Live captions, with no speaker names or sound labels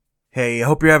Hey, I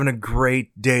hope you're having a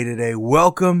great day today.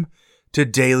 Welcome to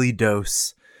Daily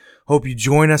Dose. Hope you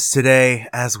join us today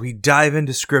as we dive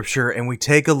into Scripture and we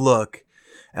take a look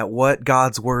at what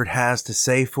God's Word has to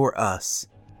say for us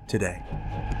today.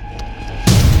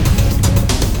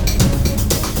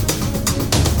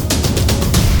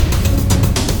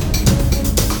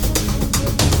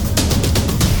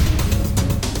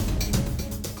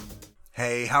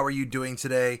 Hey, how are you doing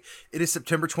today? It is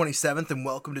September 27th and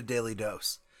welcome to Daily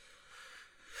Dose.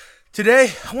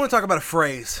 Today, I want to talk about a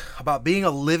phrase about being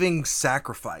a living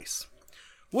sacrifice.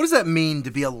 What does that mean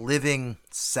to be a living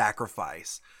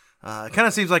sacrifice? It kind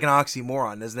of seems like an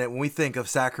oxymoron, doesn't it? When we think of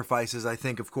sacrifices, I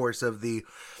think, of course, of the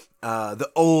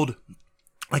old,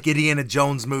 like Indiana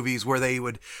Jones movies where they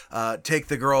would take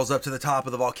the girls up to the top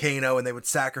of the volcano and they would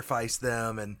sacrifice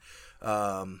them. And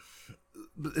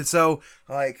so,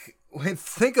 like,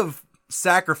 think of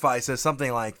sacrifice as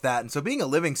something like that. And so being a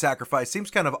living sacrifice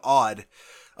seems kind of odd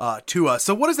to us.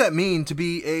 So what does that mean to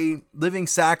be a living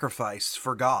sacrifice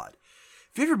for God?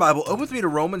 If you have your Bible, open with me to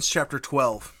Romans chapter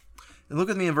 12 and look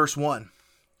with me in verse 1.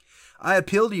 I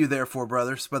appeal to you, therefore,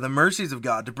 brothers, by the mercies of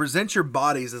God, to present your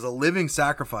bodies as a living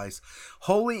sacrifice,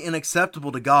 holy and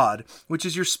acceptable to God, which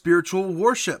is your spiritual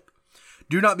worship.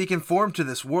 Do not be conformed to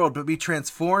this world, but be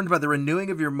transformed by the renewing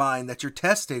of your mind, that your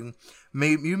testing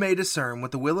you may discern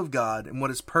what the will of God and what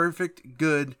is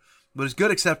good,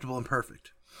 acceptable, and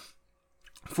perfect.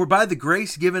 For by the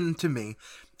grace given to me,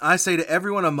 I say to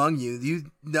everyone among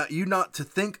you not to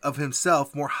think of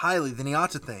himself more highly than he ought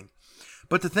to think,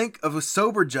 but to think of a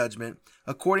sober judgment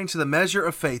according to the measure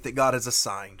of faith that God has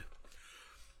assigned.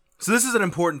 So this is an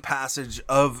important passage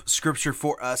of Scripture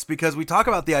for us because we talk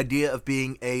about the idea of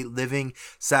being a living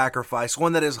sacrifice,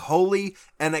 one that is holy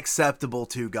and acceptable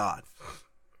to God.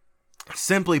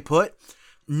 Simply put,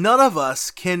 none of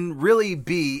us can really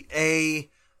be a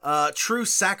true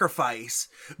sacrifice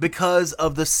because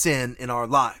of the sin in our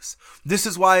lives. This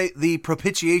is why the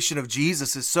propitiation of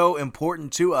Jesus is so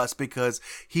important to us, because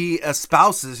he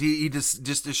espouses, he just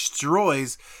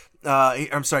destroys,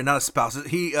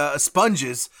 he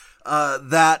sponges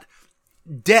that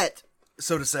debt,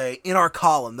 so to say, in our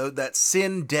column, that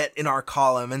sin debt in our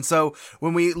column. And so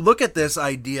when we look at this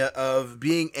idea of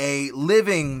being a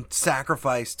living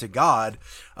sacrifice to God,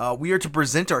 we are to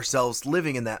present ourselves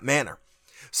living in that manner.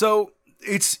 So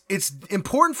it's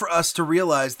important for us to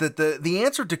realize that the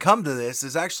answer to come to this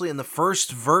is actually in the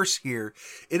first verse here.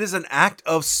 It is an act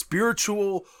of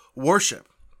spiritual worship.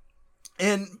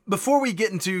 And before we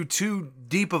get into too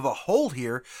deep of a hole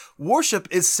here, worship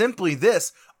is simply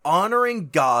this: honoring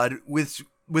God with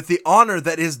the honor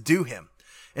that is due him.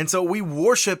 And so we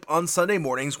worship on Sunday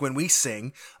mornings when we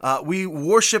sing. We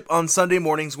worship on Sunday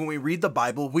mornings when we read the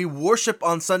Bible. We worship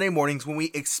on Sunday mornings when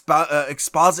we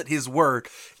exposit his word.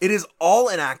 It is all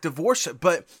an act of worship,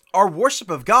 but our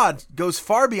worship of God goes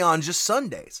far beyond just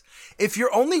Sundays. If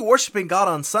you're only worshiping God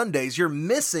on Sundays, you're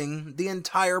missing the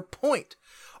entire point.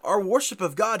 Our worship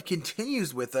of God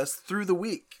continues with us through the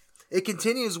week. It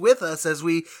continues with us as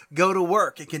we go to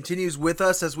work. It continues with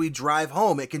us as we drive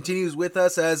home. It continues with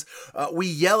us as we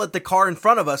yell at the car in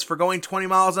front of us for going 20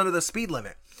 miles under the speed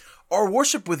limit. Our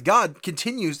worship with God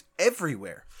continues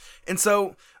everywhere. And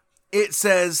so it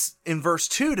says in verse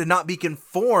 2 to not be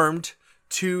conformed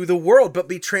to the world, but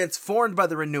be transformed by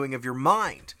the renewing of your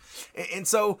mind. And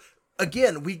so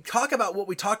again, we talk about what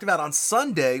we talked about on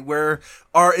Sunday, where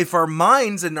if our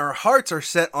minds and our hearts are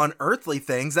set on earthly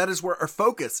things, that is where our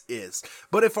focus is.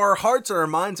 But if our hearts or our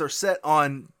minds are set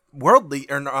on worldly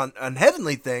or on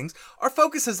heavenly things, our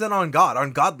focus is then on God,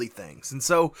 on godly things. And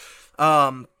so,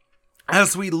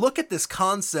 as we look at this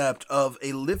concept of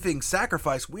a living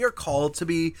sacrifice, we are called to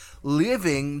be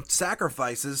living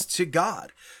sacrifices to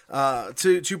God,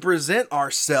 to present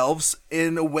ourselves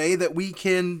in a way that we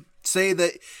can say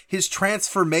that his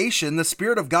transformation, the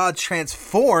Spirit of God,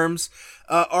 transforms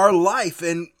our life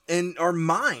and our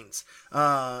minds.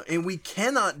 And we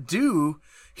cannot do,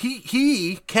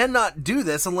 he cannot do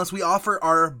this unless we offer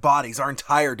our bodies, our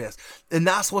entireness. And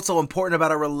that's what's so important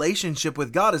about our relationship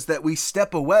with God, is that we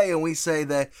step away and we say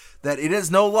that it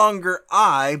is no longer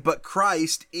I, but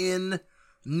Christ in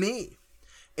me.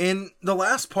 In the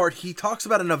last part, he talks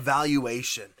about an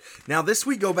evaluation. Now, this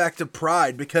we go back to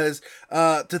pride, because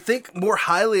to think more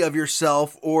highly of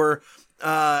yourself or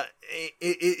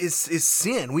is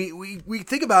sin. We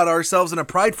think about ourselves in a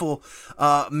prideful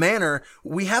manner.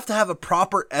 We have to have a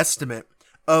proper estimate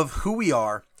of who we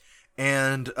are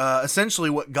and essentially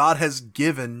what God has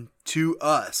given to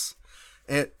us.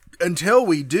 And until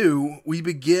we do, we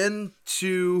begin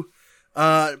to,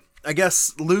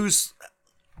 lose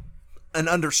an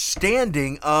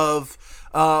understanding of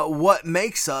what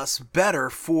makes us better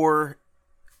for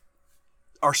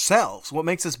ourselves, what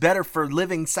makes us better for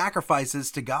living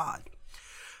sacrifices to God.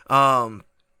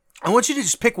 I want you to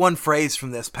just pick one phrase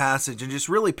from this passage and just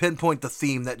really pinpoint the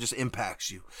theme that just impacts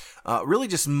you. Really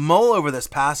just mull over this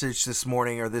passage this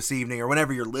morning or this evening or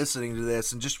whenever you're listening to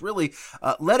this, and just really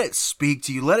let it speak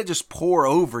to you. Let it just pour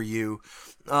over you,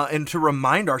 and to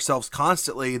remind ourselves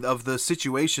constantly of the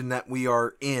situation that we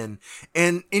are in.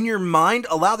 And in your mind,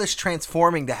 allow this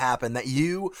transforming to happen, that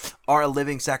you are a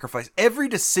living sacrifice. Every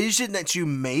decision that you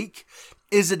make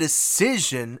is a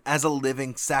decision as a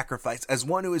living sacrifice, as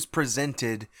one who is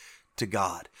presented to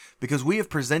God, because we have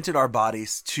presented our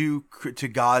bodies to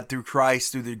God through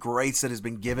Christ, through the grace that has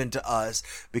been given to us,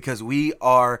 because we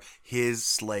are his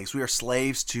slaves. We are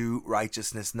slaves to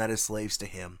righteousness, and that is slaves to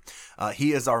him.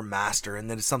 He is our master, and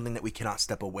that is something that we cannot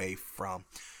step away from.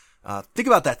 Think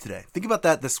about that today. Think about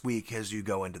that this week as you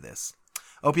go into this.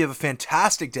 I hope you have a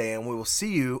fantastic day, and we will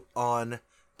see you on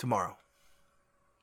tomorrow.